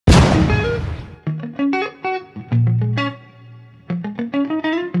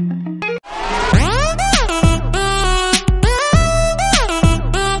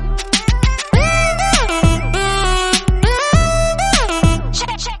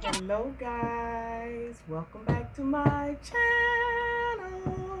Hello guys, welcome back to my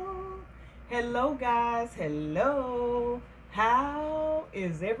channel. Hello guys, hello. How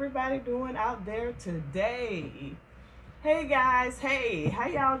is everybody doing out there today? Hey guys, hey, how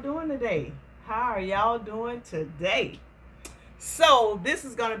y'all doing today? How are y'all doing today? So this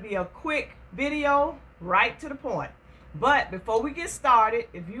is going to be a quick video, right to the point. But before we get started,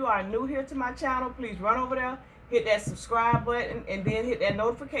 if you are new here to my channel, please run over there, hit that subscribe button, and then hit that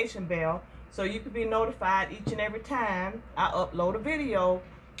notification bell so you can be notified each and every time I upload a video.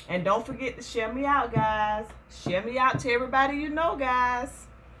 And don't forget to share me out, guys. Share me out to everybody you know, guys.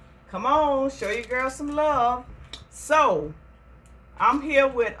 Come on, show your girl some love. So, I'm here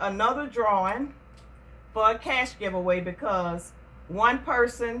with another drawing for a cash giveaway because one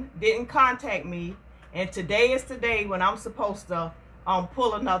person didn't contact me, and today is the day when I'm supposed to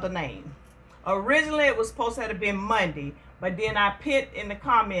pull another name. Originally, it was supposed to have been Monday, but then I put in the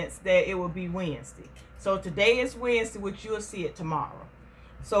comments that it would be Wednesday. So today is Wednesday, which you'll see it tomorrow.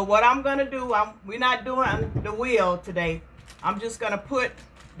 So what I'm going to do, we're not doing the wheel today. I'm just going to put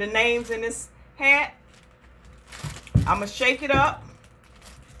the names in this hat. I'm going to shake it up,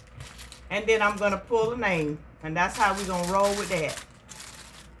 and then I'm going to pull the name. And that's how we're going to roll with that.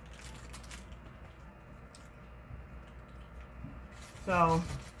 So,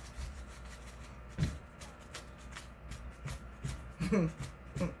 and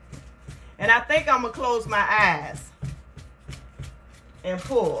I think I'm going to close my eyes and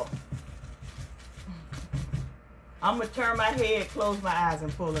pull. I'm going to turn my head, close my eyes,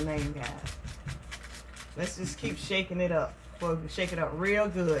 and pull the name, guys. Let's just keep shaking it up. We'll shake it up real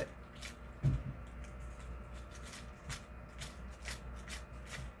good.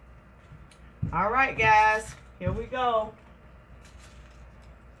 All right, guys. Here we go.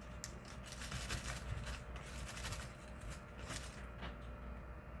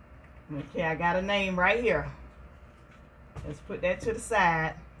 Okay, I got a name right here. Let's put that to the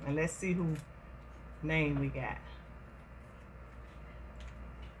side and let's see who name we got.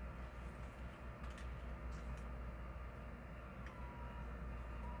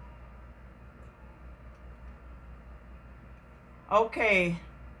 Okay,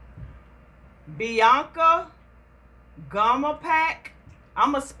 Bianca Gumapack.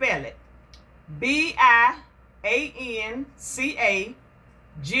 I'm gonna spell it. BIANCA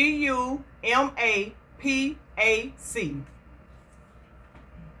GUMAPAC.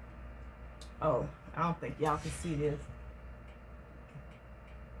 Oh, I don't think y'all can see this.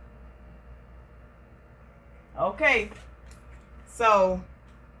 Okay, so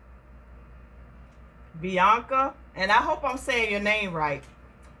Bianca, and I hope I'm saying your name right,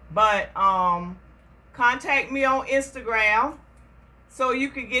 but contact me on Instagram so you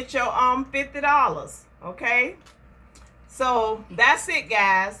can get your $50. Okay, so that's it,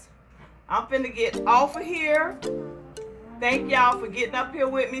 guys. I'm finna get off of here. Thank y'all for getting up here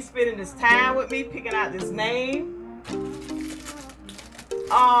with me, spending this time with me, picking out this name.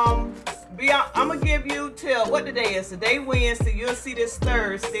 I'm gonna give you till what today is. Today Wednesday. You'll see this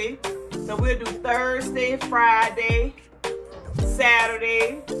Thursday. So we'll do Thursday, Friday,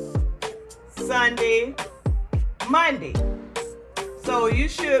 Saturday, Sunday, Monday. So you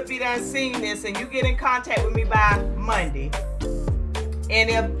should be done seeing this, and you get in contact with me by Monday. And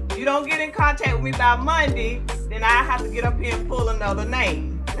if you don't get in contact with me by Monday, then I have to get up here and pull another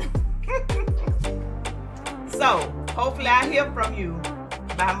name. So hopefully I hear from you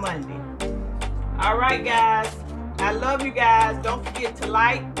by Monday. All right, guys. I love you guys. Don't forget to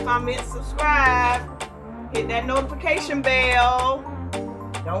like, comment, subscribe. Hit that notification bell.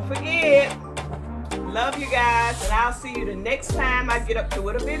 Don't forget. Love you guys, and I'll see you the next time I get up to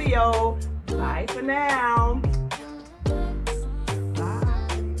with a video. Bye for now.